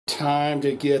Time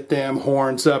to get them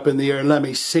horns up in the air. Let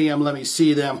me see them. Let me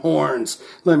see them horns.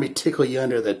 Let me tickle you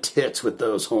under the tits with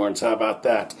those horns. How about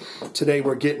that? Today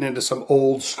we're getting into some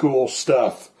old school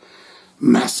stuff.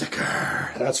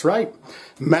 Massacre. That's right.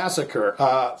 Massacre.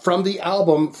 From the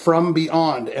album From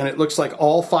Beyond. And it looks like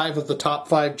all 5 of the top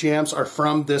 5 jams are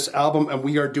from this album. And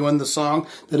we are doing the song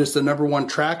that is the #1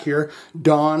 track here,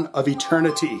 Dawn of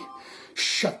Eternity.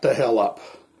 Shut the hell up.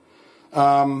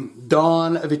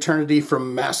 Dawn of Eternity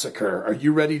from Massacre. Are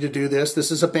you ready to do this? This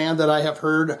is a band that I have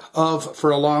heard of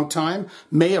for a long time.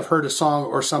 May have heard a song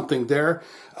or something there,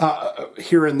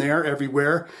 here and there,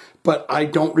 everywhere. But I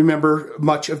don't remember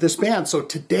much of this band. So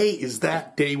today is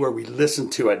that day where we listen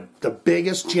to it. The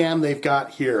biggest jam they've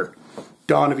got here.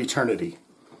 Dawn of Eternity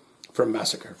from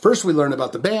Massacre. First we learn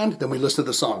about the band, then we listen to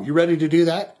the song. You ready to do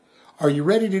that? Are you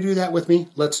ready to do that with me?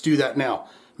 Let's do that now.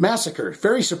 Massacre,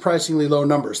 very surprisingly low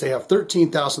numbers. They have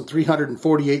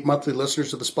 13,348 monthly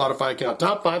listeners to the Spotify account.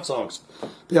 Top 5 songs.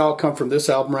 They all come from this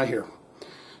album right here.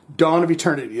 Dawn of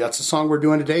Eternity, that's the song we're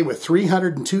doing today with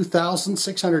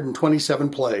 302,627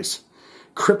 plays.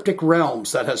 Cryptic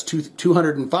Realms, that has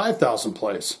 205,000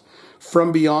 plays.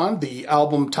 From Beyond, the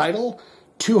album title,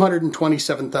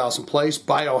 227,000 plays.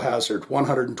 Biohazard,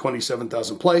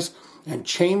 127,000 plays. And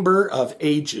Chamber of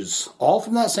Ages, all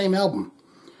from that same album.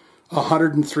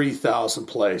 103,000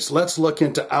 plays. Let's look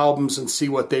into albums and see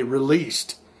what they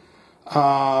released.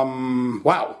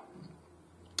 Wow.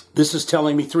 This is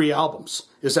telling me 3 albums.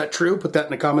 Is that true? Put that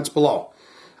in the comments below.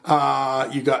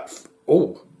 You got,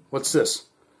 what's this?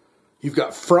 You've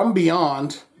got From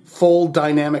Beyond, Full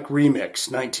Dynamic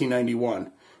Remix,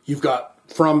 1991. You've got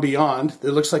From Beyond.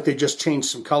 It looks like they just changed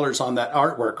some colors on that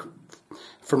artwork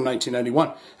from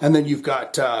 1991. And then you've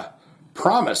got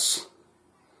Promise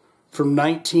from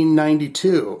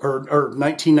 1992, or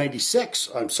 1996,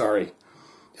 I'm sorry.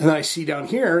 And then I see down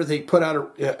here, they put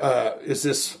out what is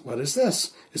this?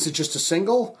 Is it just a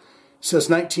single? It says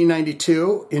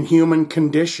 1992, In Human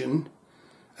Condition.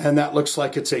 And that looks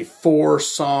like it's a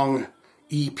 4-song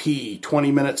EP,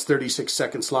 20 minutes, 36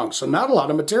 seconds long. So not a lot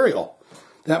of material.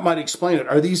 That might explain it.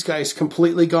 Are these guys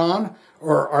completely gone,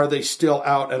 or are they still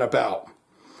out and about?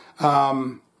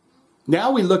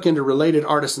 Now we look into related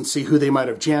artists and see who they might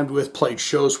have jammed with, played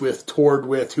shows with, toured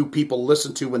with, who people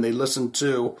listen to when they listen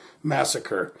to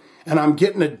Massacre. And I'm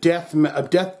getting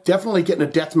definitely getting a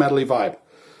death metal-y vibe.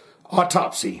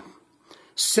 Autopsy.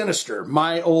 Sinister.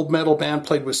 My old metal band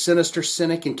played with Sinister,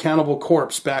 Cynic, and Cannibal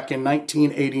Corpse back in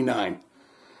 1989.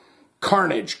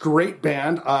 Carnage. Great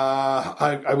band.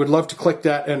 I would love to click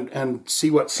that and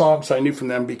see what songs I knew from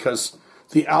them, because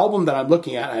the album that I'm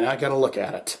looking at, and I got to look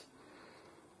at it.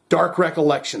 Dark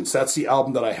Recollections, that's the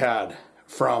album that I had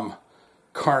from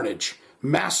Carnage.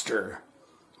 Master,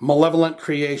 Malevolent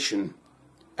Creation,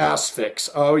 Asphyx,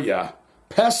 oh yeah.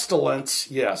 Pestilence,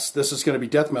 yes, this is going to be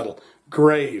death metal.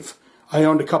 Grave, I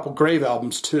owned a couple Grave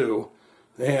albums too.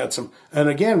 They had some, and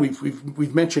again,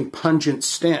 we've mentioned Pungent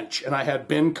Stench, and I had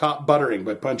Been Caught Buttering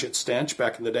by Pungent Stench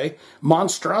back in the day.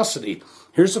 Monstrosity.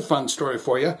 Here's a fun story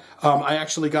for you. I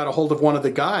actually got a hold of one of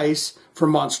the guys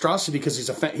from Monstrosity because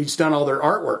he's done all their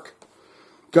artwork.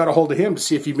 Got a hold of him to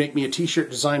see if he'd make me a t-shirt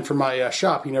design for my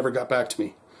shop. He never got back to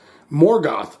me.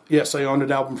 Morgoth. Yes, I owned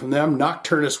an album from them.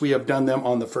 Nocturnus, we have done them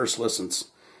on the first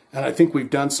listens. And I think we've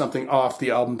done something off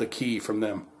the album The Key from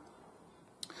them.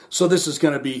 So this is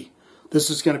going to be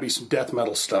some death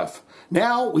metal stuff.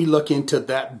 Now we look into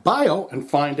that bio and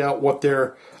find out what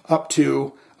they're up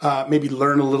to. Maybe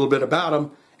learn a little bit about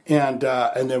them, and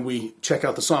then we check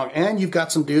out the song. And you've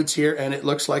got some dudes here, and it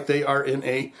looks like they are in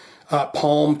a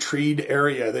palm-treed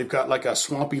area. They've got like a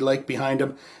swampy lake behind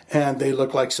them, and they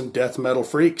look like some death metal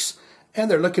freaks. And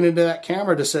they're looking into that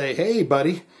camera to say, hey,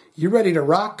 buddy, you ready to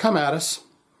rock? Come at us.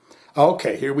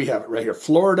 Okay, here we have it right here.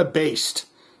 Florida-based.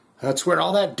 That's where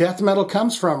all that death metal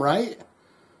comes from, right?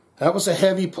 That was a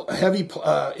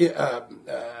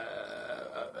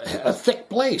thick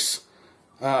place.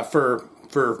 For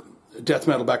death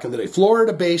metal back in the day.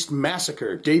 Florida-based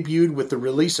Massacre debuted with the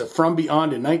release of From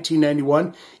Beyond in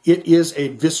 1991. It is a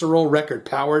visceral record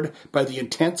powered by the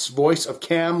intense voice of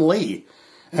Kam Lee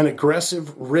and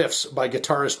aggressive riffs by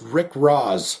guitarist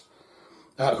Rozz,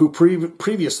 who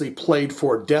previously played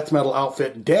for death metal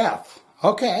outfit Death.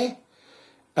 Okay.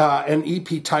 An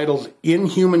EP titled In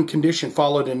Human Condition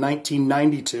followed in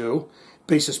 1992.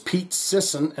 Bassist Pete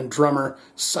Sisson and drummer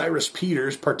Cyrus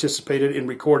Peters participated in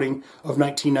recording of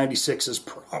 1996's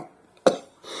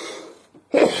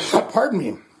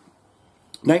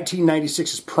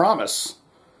 1996's Promise.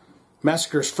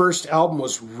 Massacre's first album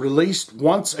was released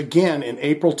once again in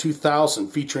April 2000,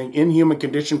 featuring In Human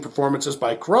Condition performances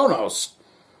by Kronos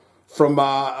from,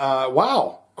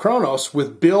 wow, Kronos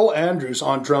with Bill Andrews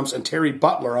on drums and Terry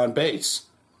Butler on bass.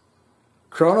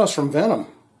 Kronos from Venom.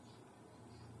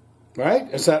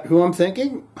 Right? Is that who I'm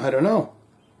thinking? I don't know.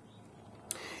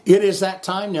 It is that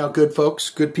time now, good folks,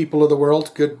 good people of the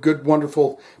world, good,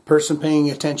 wonderful person paying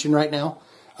attention right now.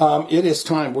 It is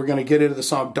time. We're going to get into the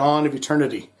song Dawn of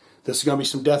Eternity. This is going to be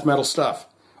some death metal stuff.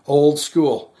 Old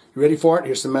school. You ready for it?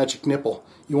 Here's the magic nipple.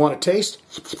 You want a taste?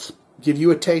 Give you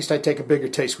a taste. I take a bigger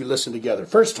taste. We listen together.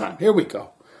 First time. Here we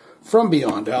go. From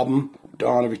Beyond album,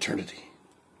 Dawn of Eternity.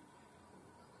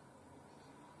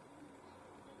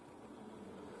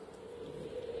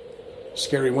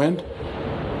 Scary wind.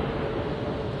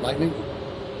 Lightning.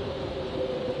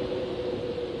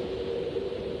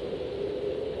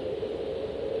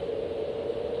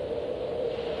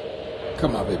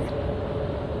 Come on, baby.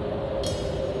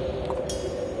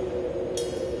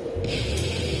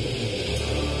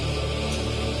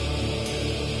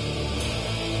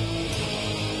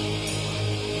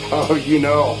 Oh, you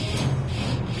know.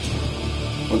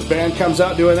 When the band comes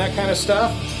out doing that kind of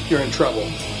stuff, you're in trouble.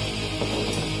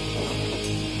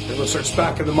 Everyone starts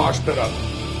backing the mosh pit up.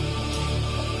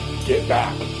 Get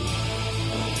back.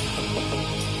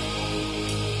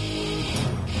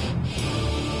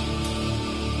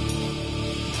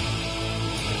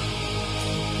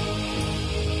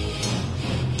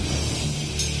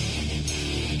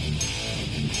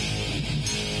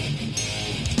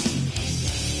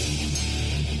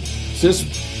 Is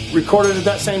this recorded at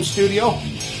that same studio?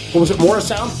 What was it,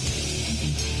 Morrisound?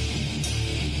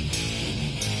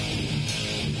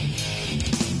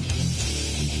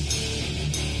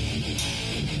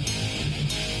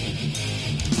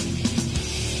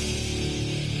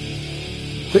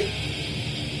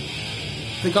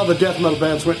 I think all the death metal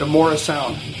bands went to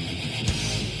Morrisound.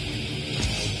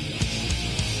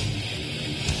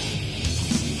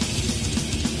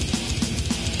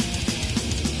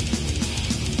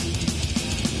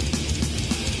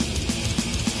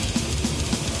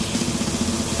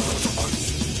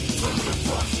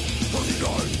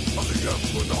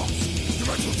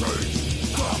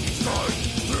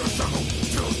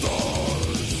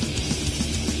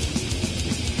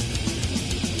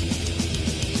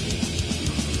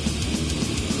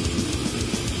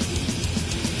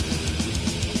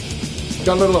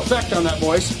 Got a little effect on that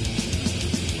voice.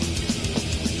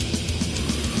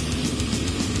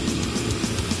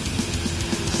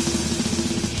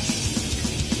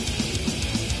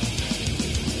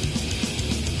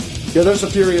 Yeah, there's a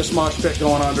furious mosh pit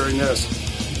going on during this.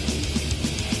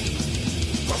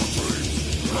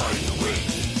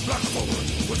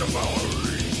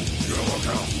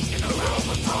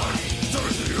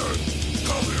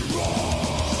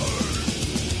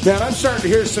 Man, I'm starting to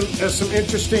hear some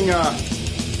interesting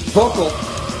vocal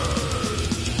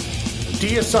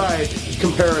deicide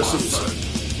comparisons.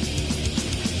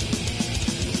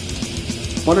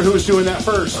 Wonder who was doing that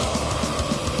first.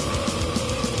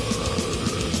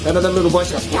 Out of that little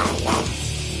voice.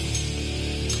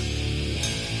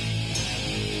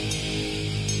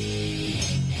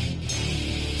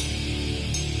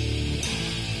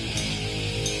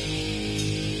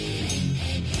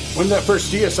 When did that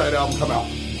first deicide album come out?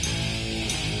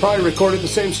 Probably recorded in the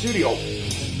same studio.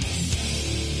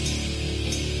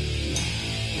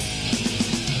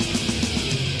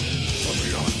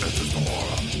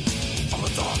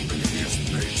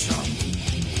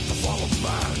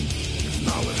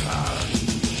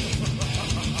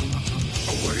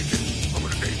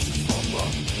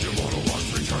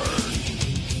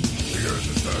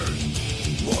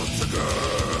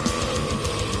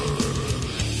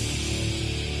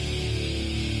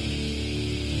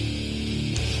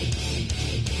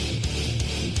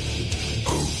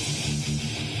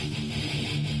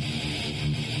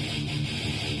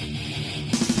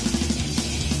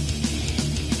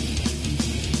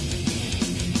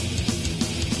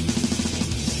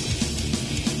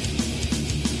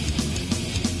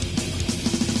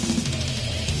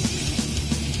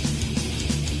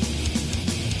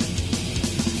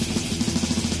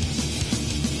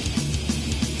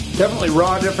 Definitely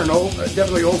raw,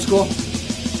 definitely old school.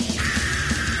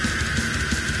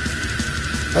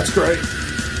 That's great.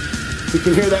 You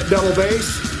can hear that double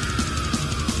bass.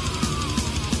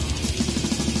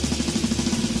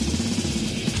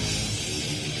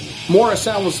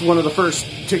 Morrisound was one of the first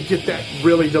to get that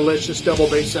really delicious double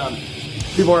bass sound.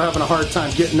 People are having a hard time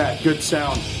getting that good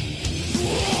sound.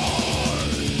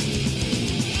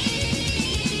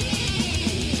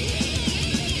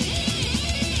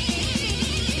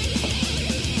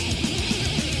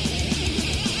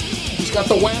 Got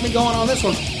the whammy going on this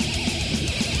one.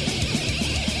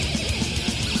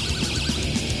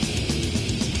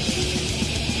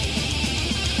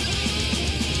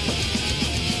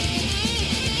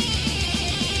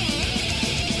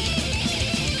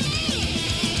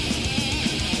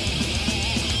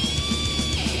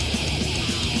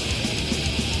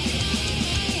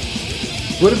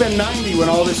 Would have been 90 when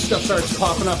all this stuff starts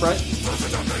popping up, right?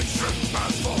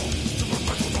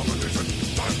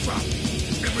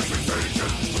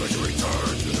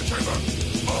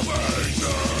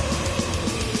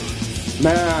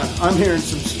 Man, I'm hearing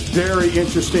some very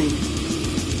interesting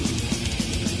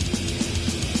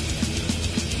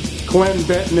Glenn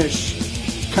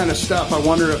Benton-ish kind of stuff. I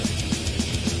wonder if...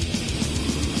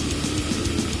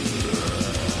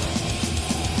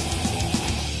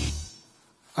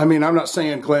 I mean, I'm not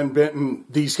saying Glenn Benton,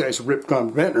 these guys ripped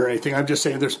Glenn Benton or anything. I'm just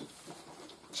saying there's...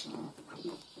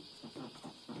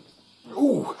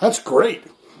 Ooh, that's great.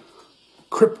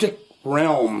 Cryptic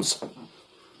Realms.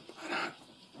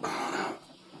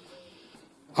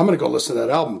 I'm going to go listen to that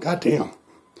album. God damn.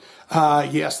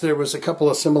 Yes, there was a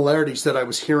couple of similarities that I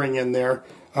was hearing in there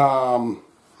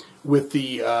with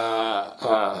the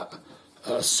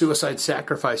Suicide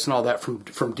Sacrifice and all that from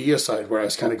Deicide, where I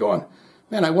was kind of going,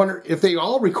 man, I wonder if they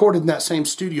all recorded in that same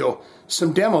studio,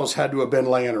 some demos had to have been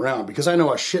laying around, because I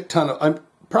know a shit ton of,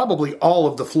 probably all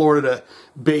of the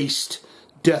Florida-based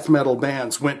death metal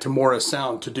bands went to Morris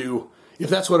Sound to do, if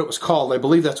that's what it was called. I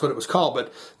believe that's what it was called,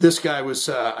 but this guy was,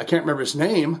 I can't remember his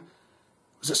name.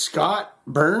 Was it Scott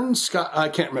Burns? Scott, I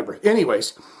can't remember.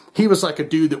 Anyways, he was like a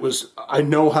dude that was, I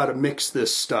know how to mix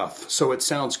this stuff so it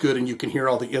sounds good and you can hear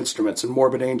all the instruments, and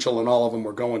Morbid Angel and all of them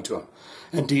were going to him,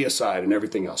 and Deicide and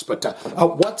everything else. But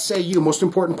what say you? Most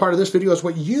important part of this video is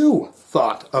what you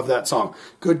thought of that song.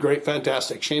 Good, great,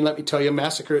 fantastic. Shane, let me tell you,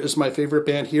 Massacre is my favorite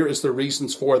band. Here is the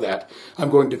reasons for that.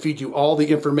 I'm going to feed you all the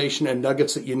information and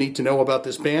nuggets that you need to know about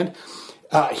this band.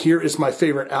 Here is my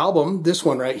favorite album, this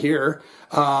one right here,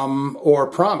 or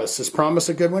Promise. Is Promise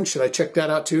a good one? Should I check that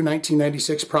out too?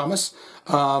 1996 Promise.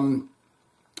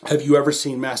 Have you ever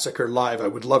seen Massacre live? I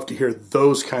would love to hear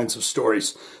those kinds of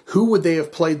stories. Who would they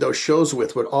have played those shows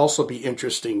with would also be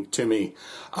interesting to me.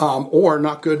 Or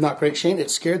Not Good, Not Great. Shane, it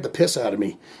scared the piss out of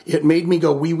me. It made me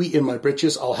go wee-wee in my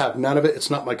britches. I'll have none of it. It's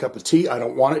not my cup of tea. I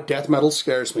don't want it. Death metal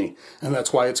scares me. And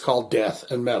that's why it's called death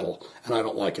and metal. And I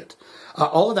don't like it.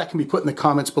 All of that can be put in the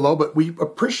comments below, but we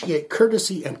appreciate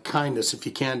courtesy and kindness, if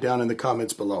you can, down in the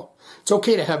comments below. It's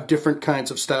okay to have different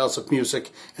kinds of styles of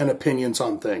music and opinions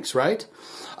on things, right?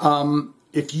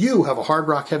 If you have a hard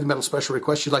rock heavy metal special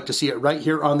request, you'd like to see it right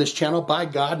here on this channel, by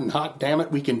God and hot damn it,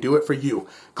 we can do it for you.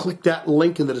 Click that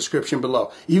link in the description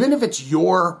below. Even if it's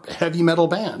your heavy metal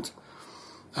band.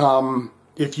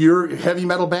 If you're a heavy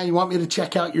metal band, you want me to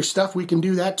check out your stuff, we can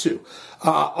do that too.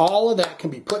 All of that can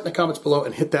be put in the comments below,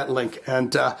 and hit that link.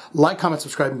 And like, comment,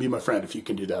 subscribe, and be my friend if you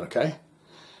can do that, okay?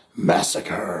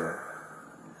 Massacre.